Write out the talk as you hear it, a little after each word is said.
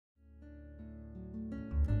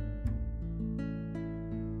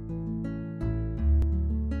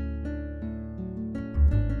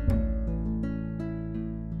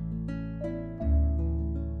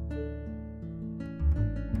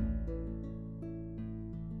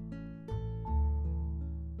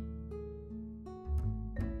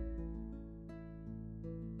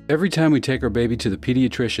Every time we take our baby to the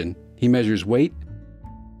pediatrician, he measures weight,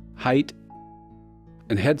 height,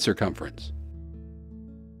 and head circumference.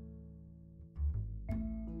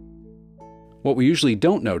 What we usually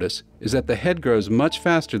don't notice is that the head grows much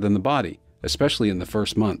faster than the body, especially in the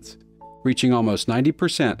first months, reaching almost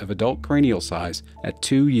 90% of adult cranial size at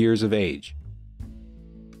 2 years of age.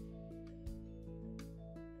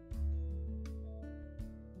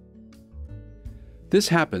 This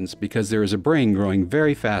happens because there is a brain growing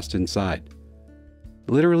very fast inside,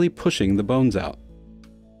 literally pushing the bones out.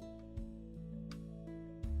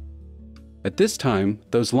 At this time,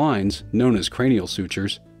 those lines, known as cranial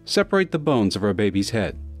sutures, separate the bones of our baby's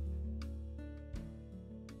head.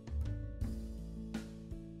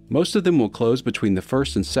 Most of them will close between the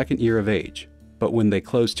first and second year of age, but when they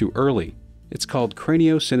close too early, it's called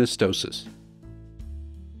Craniosynostosis.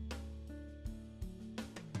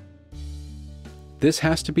 This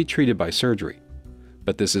has to be treated by surgery,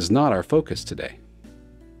 but this is not our focus today.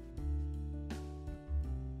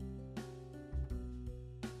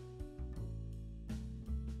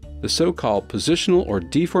 The so-called positional or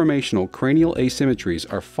deformational cranial asymmetries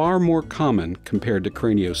are far more common compared to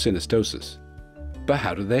craniosynostosis. But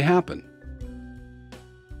how do they happen?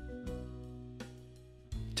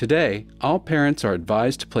 Today, all parents are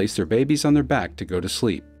advised to place their babies on their back to go to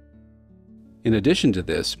sleep. In addition to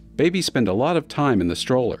this, babies spend a lot of time in the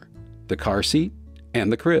stroller, the car seat,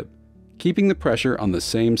 and the crib, keeping the pressure on the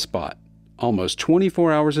same spot, almost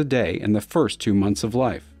 24 hours a day in the first 2 months of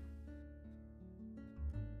life.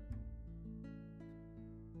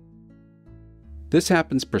 This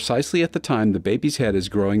happens precisely at the time the baby's head is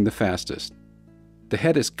growing the fastest. The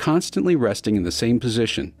head is constantly resting in the same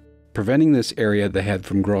position, preventing this area of the head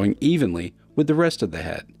from growing evenly with the rest of the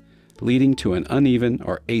head, leading to an uneven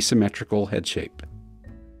or asymmetrical head shape.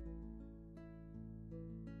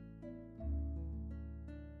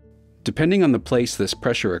 Depending on the place this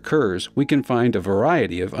pressure occurs, we can find a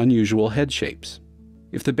variety of unusual head shapes.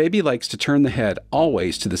 If the baby likes to turn the head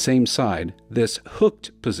always to the same side, this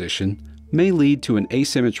hooked position may lead to an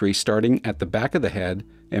asymmetry starting at the back of the head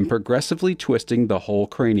and progressively twisting the whole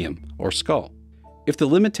cranium, or skull. If the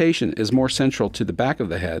limitation is more central to the back of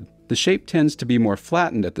the head, the shape tends to be more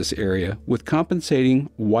flattened at this area with compensating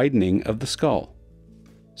widening of the skull.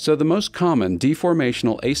 So the most common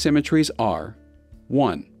deformational asymmetries are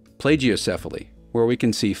 1. Plagiocephaly, where we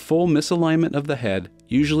can see full misalignment of the head,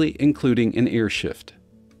 usually including an ear shift.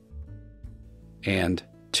 And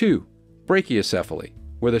 2. Brachiocephaly,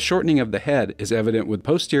 where the shortening of the head is evident with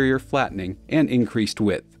posterior flattening and increased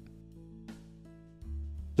width.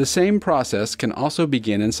 The same process can also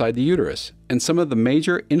begin inside the uterus, and some of the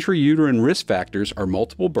major intrauterine risk factors are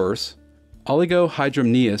multiple births,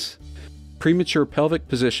 oligohydramnios, premature pelvic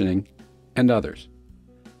positioning, and others.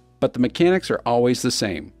 But the mechanics are always the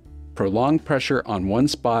same: prolonged pressure on one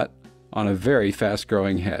spot on a very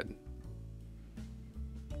fast-growing head.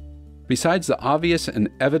 Besides the obvious and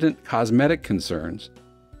evident cosmetic concerns,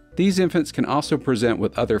 these infants can also present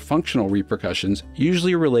with other functional repercussions,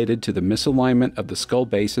 usually related to the misalignment of the skull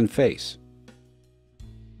base and face.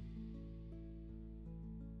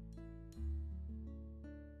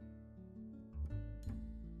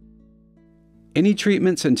 Any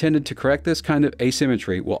treatments intended to correct this kind of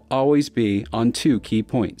asymmetry will always be on 2 key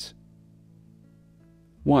points.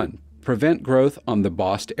 1. Prevent growth on the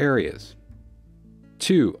bossed areas.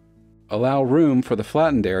 2. Allow room for the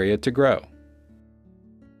flattened area to grow.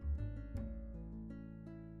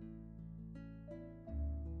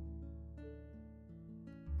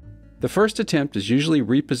 The first attempt is usually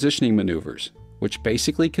repositioning maneuvers, which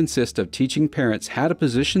basically consist of teaching parents how to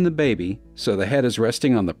position the baby so the head is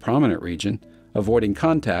resting on the prominent region, avoiding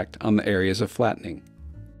contact on the areas of flattening.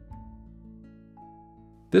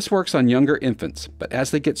 This works on younger infants, but as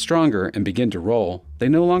they get stronger and begin to roll, they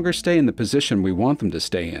no longer stay in the position we want them to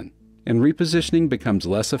stay in, and repositioning becomes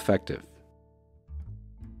less effective.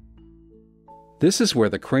 This is where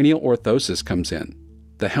the cranial orthosis comes in.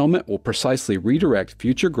 The helmet will precisely redirect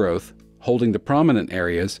future growth, holding the prominent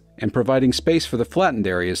areas and providing space for the flattened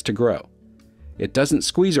areas to grow. It doesn't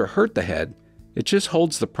squeeze or hurt the head, it just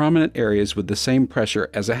holds the prominent areas with the same pressure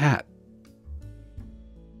as a hat.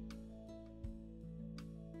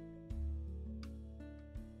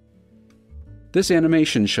 This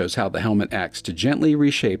animation shows how the helmet acts to gently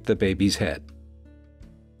reshape the baby's head.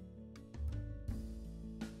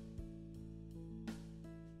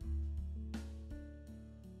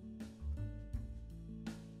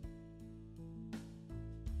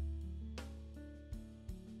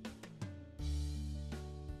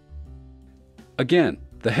 Again,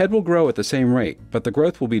 the head will grow at the same rate, but the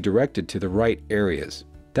growth will be directed to the right areas.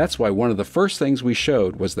 That's why one of the first things we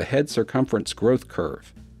showed was the head circumference growth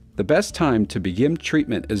curve. The best time to begin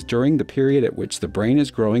treatment is during the period at which the brain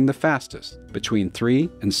is growing the fastest, between 3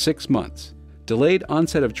 and 6 months. Delayed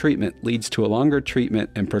onset of treatment leads to a longer treatment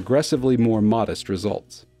and progressively more modest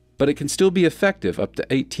results. But it can still be effective up to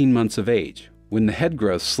 18 months of age, when the head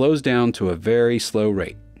growth slows down to a very slow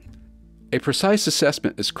rate. A precise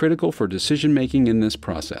assessment is critical for decision-making in this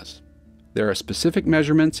process. There are specific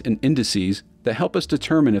measurements and indices that help us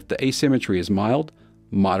determine if the asymmetry is mild,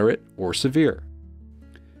 moderate, or severe.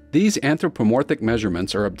 These anthropomorphic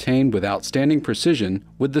measurements are obtained with outstanding precision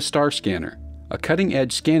with the STAR scanner, a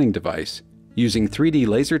cutting-edge scanning device using 3D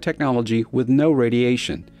laser technology with no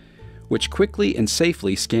radiation, which quickly and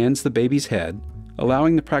safely scans the baby's head,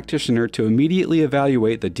 allowing the practitioner to immediately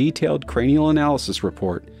evaluate the detailed cranial analysis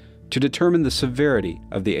report to determine the severity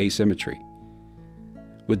of the asymmetry.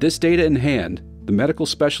 With this data in hand, the medical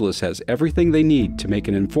specialist has everything they need to make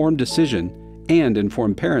an informed decision and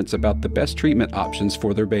inform parents about the best treatment options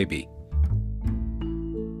for their baby.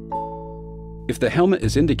 If the helmet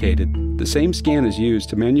is indicated, the same scan is used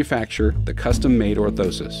to manufacture the custom-made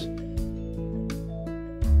orthosis.